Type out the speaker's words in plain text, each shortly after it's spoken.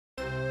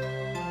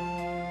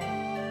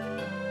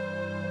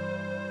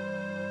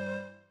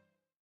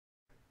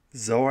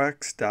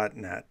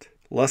Zoax.net.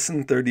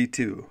 Lesson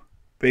 32.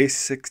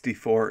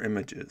 Base64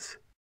 Images.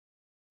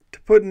 To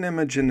put an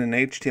image in an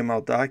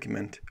HTML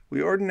document,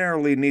 we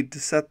ordinarily need to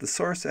set the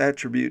source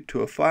attribute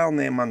to a file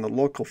name on the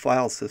local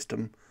file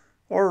system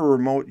or a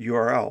remote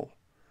URL.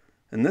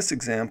 In this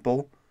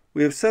example,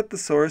 we have set the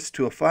source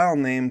to a file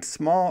named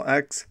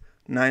small_x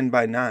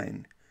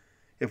 9x9.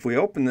 If we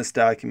open this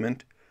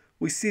document,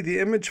 we see the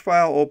image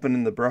file open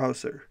in the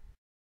browser.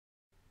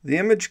 The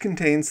image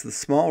contains the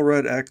small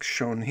red X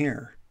shown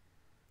here.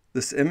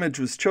 This image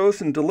was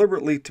chosen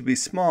deliberately to be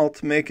small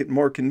to make it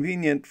more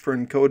convenient for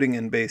encoding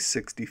in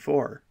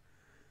Base64.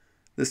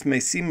 This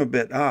may seem a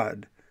bit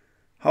odd.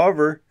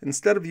 However,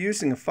 instead of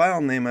using a file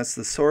name as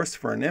the source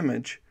for an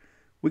image,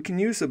 we can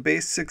use a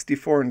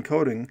Base64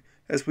 encoding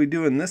as we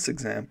do in this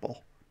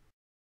example.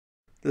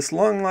 This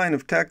long line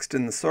of text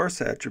in the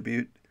source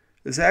attribute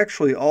is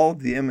actually all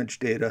of the image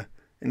data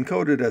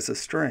encoded as a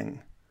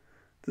string.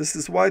 This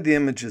is why the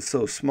image is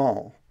so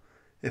small.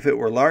 If it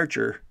were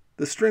larger,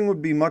 the string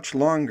would be much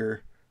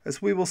longer,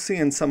 as we will see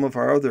in some of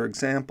our other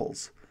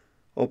examples.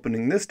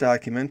 Opening this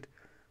document,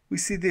 we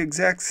see the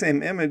exact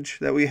same image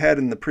that we had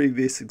in the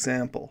previous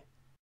example.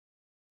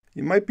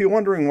 You might be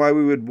wondering why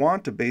we would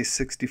want a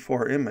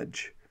Base64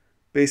 image.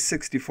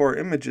 Base64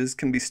 images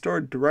can be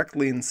stored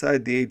directly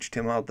inside the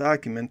HTML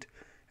document,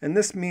 and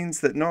this means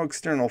that no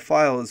external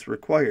file is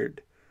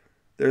required.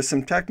 There are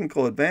some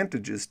technical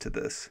advantages to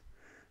this.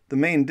 The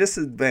main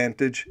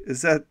disadvantage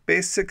is that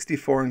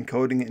Base64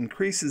 encoding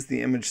increases the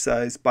image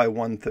size by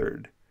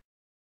 1/3.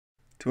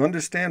 To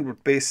understand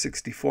what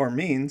Base64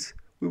 means,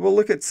 we will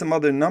look at some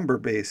other number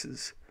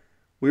bases.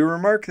 We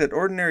remark that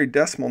ordinary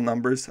decimal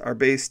numbers are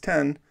base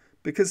 10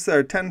 because there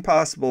are 10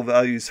 possible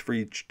values for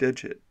each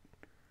digit.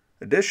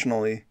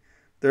 Additionally,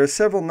 there are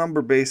several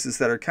number bases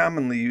that are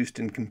commonly used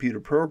in computer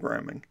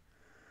programming.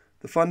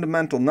 The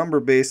fundamental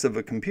number base of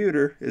a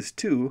computer is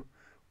 2,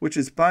 which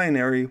is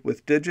binary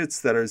with digits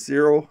that are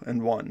 0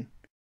 and 1.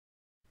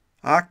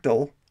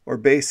 Octal, or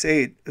base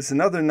 8, is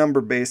another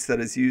number base that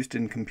is used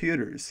in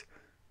computers,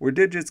 where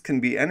digits can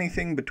be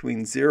anything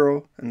between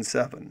 0 and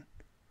 7.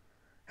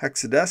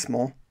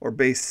 Hexadecimal, or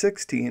base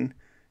 16,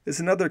 is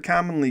another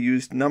commonly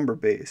used number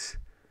base.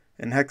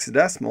 In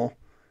hexadecimal,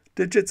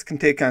 digits can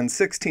take on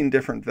 16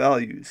 different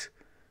values,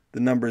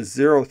 the numbers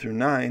 0 through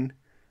 9,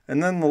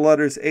 and then the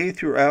letters A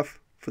through F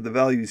for the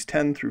values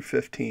 10 through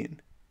 15.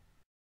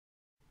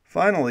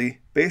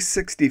 Finally,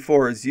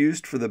 Base64 is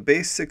used for the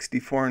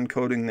Base64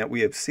 encoding that we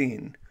have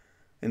seen.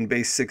 In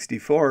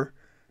Base64,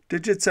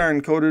 digits are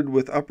encoded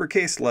with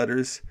uppercase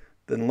letters,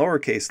 then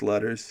lowercase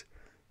letters,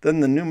 then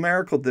the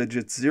numerical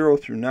digits 0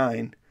 through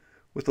 9,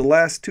 with the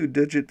last two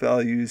digit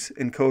values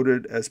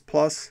encoded as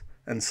plus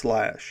and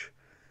slash.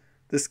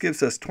 This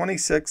gives us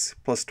 26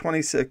 plus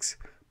 26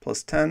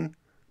 plus 10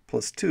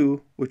 plus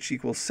 2, which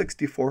equals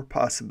 64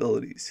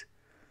 possibilities.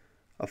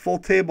 A full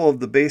table of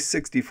the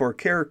Base64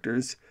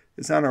 characters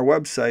is on our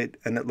website,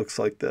 and it looks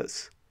like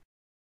this.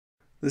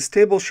 This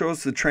table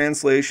shows the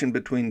translation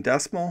between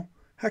decimal,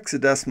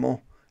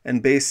 hexadecimal,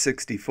 and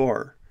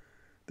Base64.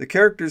 The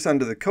characters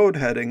under the code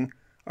heading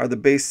are the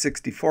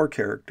Base64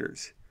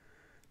 characters.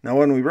 Now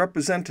when we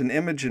represent an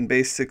image in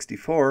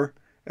Base64,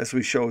 as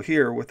we show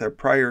here with our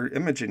prior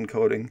image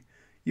encoding,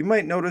 you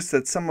might notice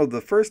that some of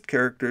the first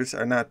characters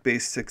are not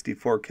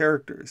Base64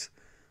 characters,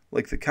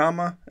 like the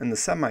comma and the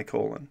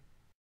semicolon.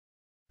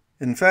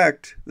 In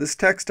fact, this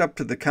text up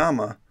to the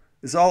comma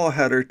is all a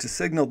header to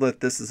signal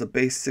that this is a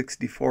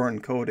Base64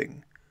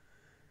 encoding.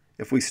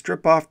 If we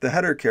strip off the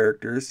header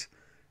characters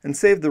and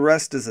save the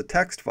rest as a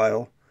text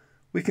file,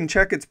 we can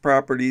check its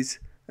properties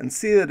and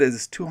see that it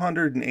is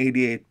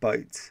 288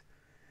 bytes.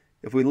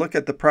 If we look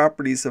at the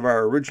properties of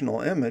our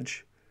original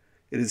image,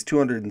 it is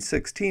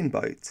 216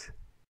 bytes.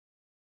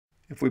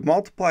 If we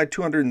multiply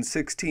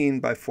 216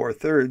 by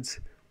 4/3,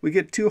 we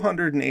get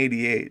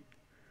 288.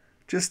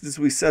 Just as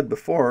we said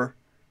before,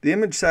 the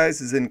image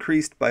size is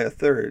increased by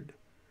 1/3.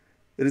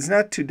 It is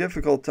not too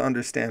difficult to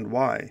understand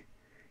why.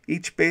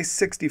 Each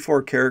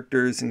Base64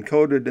 character is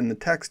encoded in the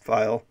text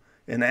file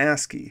in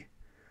ASCII,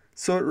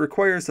 so it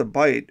requires a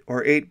byte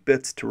or 8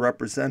 bits to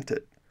represent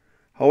it.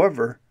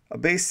 However, a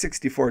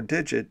Base64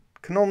 digit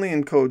can only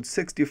encode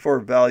 64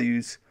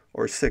 values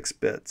or 6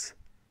 bits.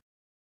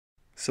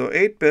 So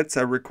 8 bits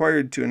are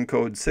required to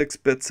encode 6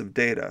 bits of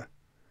data.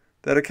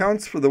 That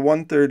accounts for the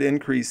 1/3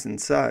 increase in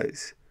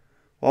size.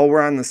 While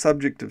we're on the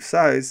subject of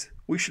size,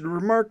 we should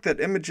remark that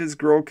images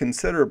grow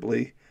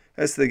considerably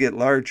as they get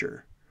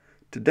larger.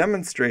 To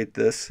demonstrate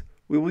this,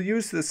 we will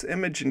use this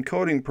image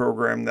encoding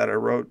program that I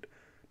wrote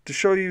to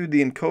show you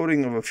the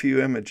encoding of a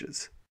few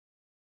images.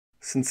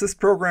 Since this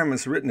program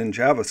is written in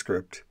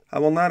JavaScript, I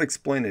will not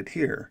explain it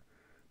here,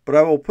 but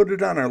I will put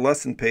it on our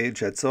lesson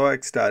page at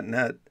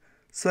zoax.net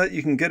so that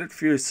you can get it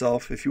for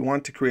yourself if you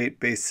want to create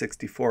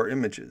Base64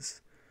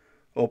 images.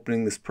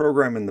 Opening this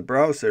program in the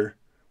browser,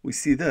 we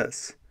see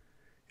this.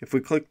 If we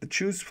click the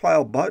Choose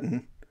File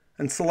button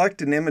and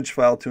select an image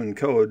file to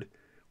encode,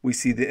 we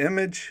see the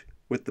image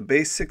with the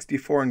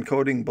Base64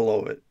 encoding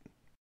below it.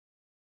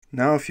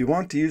 Now if you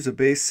want to use a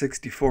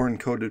Base64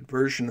 encoded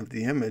version of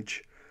the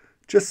image,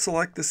 Just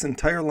select this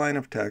entire line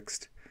of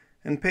text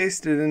and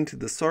paste it into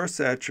the source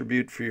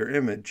attribute for your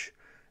image,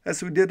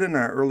 as we did in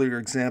our earlier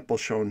example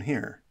shown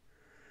here.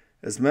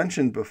 As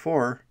mentioned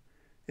before,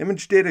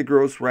 image data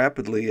grows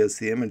rapidly as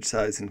the image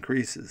size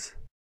increases.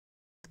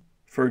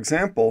 For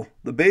example,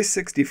 the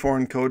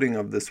Base64 encoding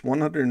of this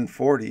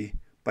 140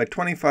 by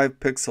 25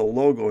 pixel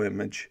logo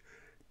image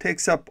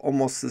takes up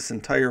almost this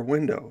entire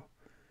window.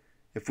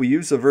 If we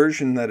use a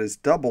version that is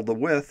double the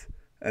width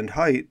and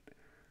height,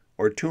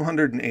 or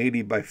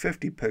 280 by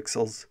 50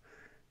 pixels,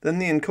 then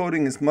the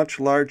encoding is much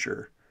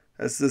larger,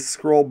 as this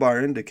scroll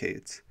bar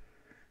indicates.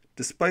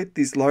 Despite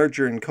these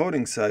larger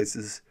encoding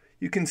sizes,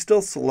 you can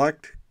still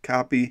select,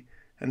 copy,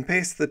 and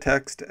paste the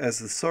text as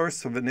the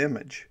source of an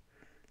image,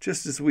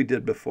 just as we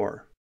did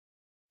before.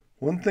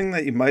 One thing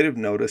that you might have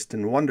noticed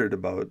and wondered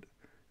about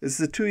is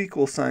the two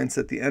equal signs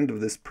at the end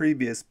of this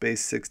previous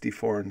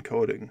Base64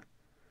 encoding.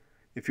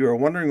 If you are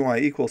wondering why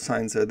equal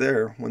signs are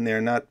there when they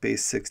are not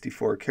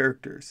Base64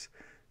 characters,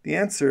 the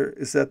answer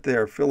is that they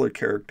are filler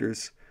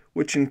characters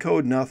which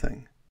encode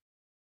nothing.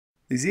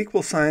 These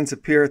equal signs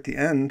appear at the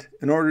end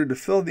in order to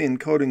fill the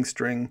encoding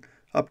string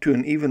up to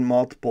an even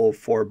multiple of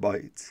 4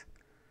 bytes.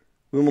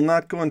 We will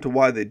not go into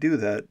why they do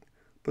that,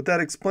 but that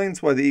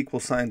explains why the equal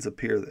signs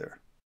appear there.